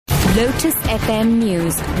Lotus FM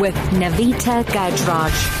News with NAVITHA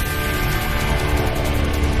GAJRAJ.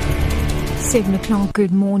 7 o'clock,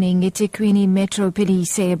 good morning. Ethekwini Metro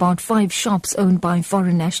police say about 5 shops owned by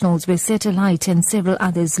foreign nationals were set alight and several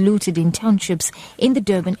others looted in townships in the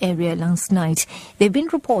Durban area last night. There have been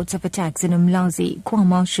reports of attacks in Umlazi,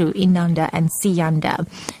 KwaMashu, Inanda and Siyanda.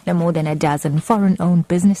 Now, more than a dozen foreign-owned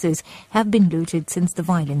businesses have been looted since the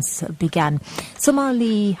violence began.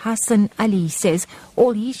 Somali Hassan Ali says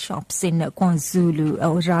all his shops in KwaZulu,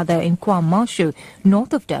 or rather in KwaMashu,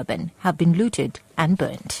 north of Durban, have been looted and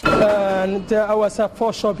burnt. And I was at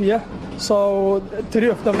 4 shops here, so 3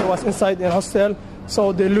 of them was inside in hostel,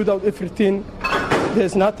 so they loot out everything.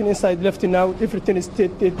 There's nothing inside left now. Everything is they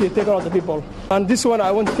take out the people. And this one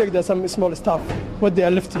I want to take some small stuff what they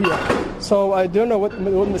are left here. So I don't know what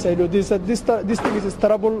must I do. This thing is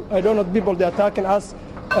terrible. I don't know people they are attacking us,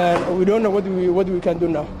 and we don't know what we can do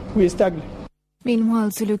now. We are struggling. Meanwhile,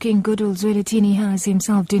 Zulu King Abdul Waheed has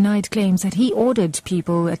himself denied claims that he ordered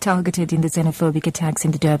people targeted in the xenophobic attacks in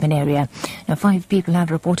the Durban area. Now, 5 people have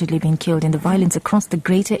reportedly been killed in the violence across the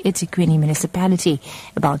greater Ethekwini municipality.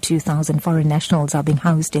 About 2,000 foreign nationals are being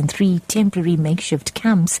housed in 3 temporary makeshift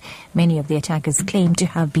camps. Many of the attackers claim to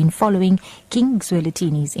have been following King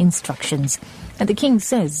Zwelithini's instructions. And the king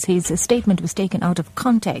says his statement was taken out of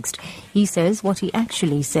context. He says what he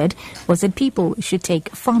actually said was that people should take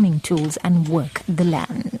farming tools and work the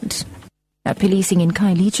land. Now, policing in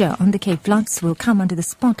Khayelitsha on the Cape Flats will come under the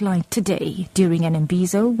spotlight today during an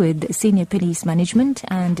imbizo with Senior Police Management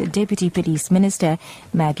and Deputy Police Minister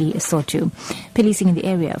Maggie Sotu. Policing in the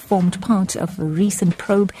area formed part of a recent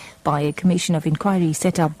probe by a commission of inquiry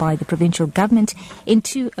set up by the provincial government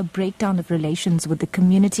into a breakdown of relations with the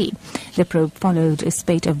community. The probe followed a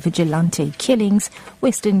spate of vigilante killings.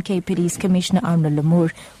 Western Cape Police Commissioner Arnold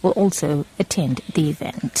Lamour will also attend the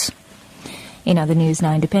event. In other news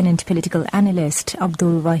now, independent political analyst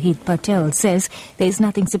Abdul Waheed Patel says there is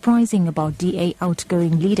nothing surprising about DA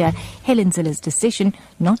outgoing leader Helen Zille's decision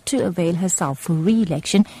not to avail herself for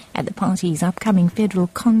re-election at the party's upcoming federal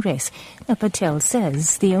congress. Now, Patel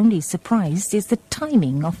says the only surprise is the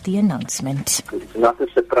timing of the announcement. It's not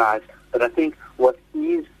a surprise, but I think what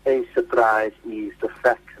is a surprise is the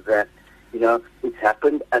fact that, it's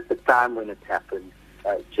happened at the time when it happened,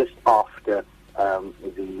 just after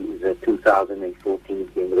the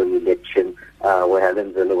 2014 general election, where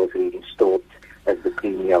Helen Zille was reinstalled as the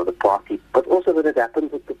premier of the party, but also that it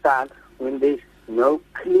happens at the time when there's no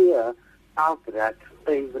clear outright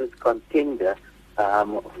favourite contender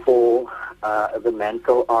for the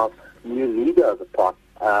mantle of new leader of the party,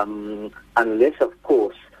 unless, of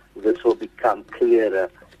course, this will become clearer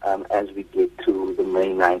as we get to the May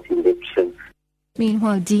 9th election.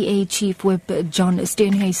 Meanwhile, DA Chief Whip John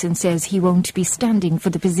Steenhuisen says he won't be standing for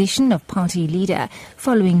the position of party leader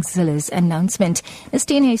following Zille's announcement.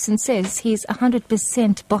 Steenhuisen says he's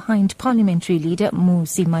 100% behind parliamentary leader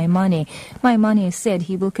Mmusi Maimane. Maimane said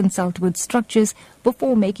he will consult with structures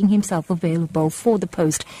before making himself available for the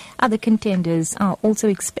post. Other contenders are also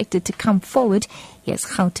expected to come forward. Here's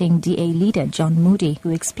Gauteng DA leader John Moody,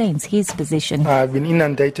 who explains his position. I've been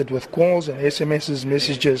inundated with calls and SMSs,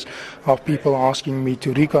 messages of people asking me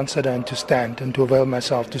to reconsider and to stand and to avail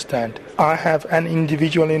myself to stand. I have an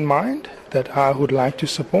individual in mind that I would like to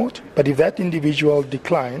support, but if that individual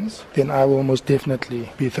declines, then I will most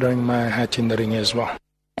definitely be throwing my hat in the ring as well.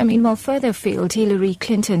 Meanwhile, further afield, Hillary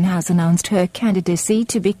Clinton has announced her candidacy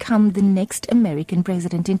to become the next American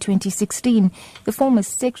president in 2016. The former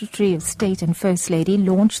Secretary of State and First Lady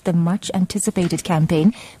launched the much-anticipated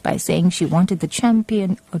campaign by saying she wanted to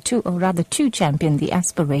champion the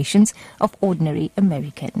aspirations of ordinary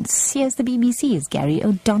Americans. Here's the BBC's Gary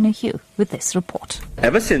O'Donoghue with this report.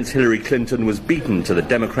 Ever since Hillary Clinton was beaten to the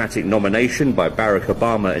Democratic nomination by Barack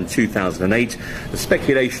Obama in 2008, the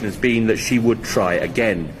speculation has been that she would try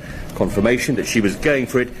again. Confirmation that she was going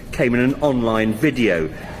for it came in an online video.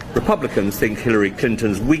 Republicans think Hillary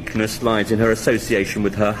Clinton's weakness lies in her association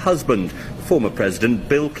with her husband, former President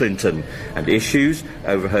Bill Clinton, and issues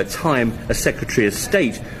over her time as Secretary of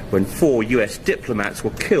State when 4 US diplomats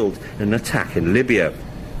were killed in an attack in Libya.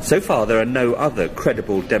 So far, there are no other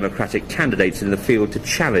credible Democratic candidates in the field to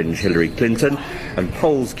challenge Hillary Clinton, and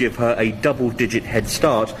polls give her a double-digit head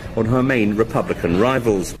start on her main Republican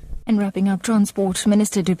rivals. And wrapping up, Transport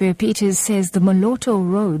Minister Dipuo Peters says the Moloto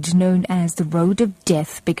road, known as the Road of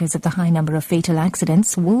Death because of the high number of fatal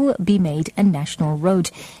accidents, will be made a national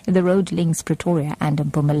road. The road links Pretoria and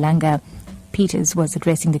Mpumalanga. Peters was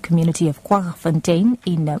addressing the community of Kwaggafontein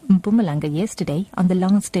in Mpumalanga yesterday on the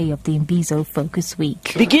last day of the Imbizo Focus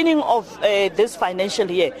Week. Beginning of this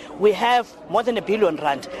financial year, we have more than R1 billion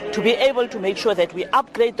to be able to make sure that we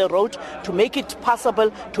upgrade the road, to make it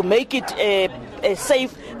passable, to make it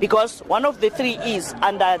safe, because one of the 3 E's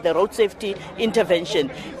under the road safety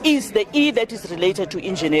intervention is the E that is related to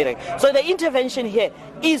engineering. So the intervention here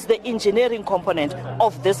is the engineering component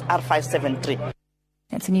of this R573.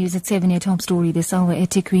 That's the news at 7. Your top story this hour.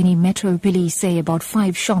 Ethekwini Metro police say about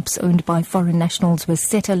 5 shops owned by foreign nationals were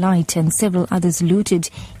set alight and several others looted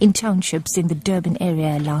in townships in the Durban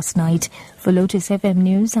area last night. For Lotus FM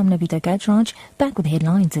News, I'm NAVITHA GAJRAJ, back with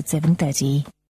headlines at 7:30.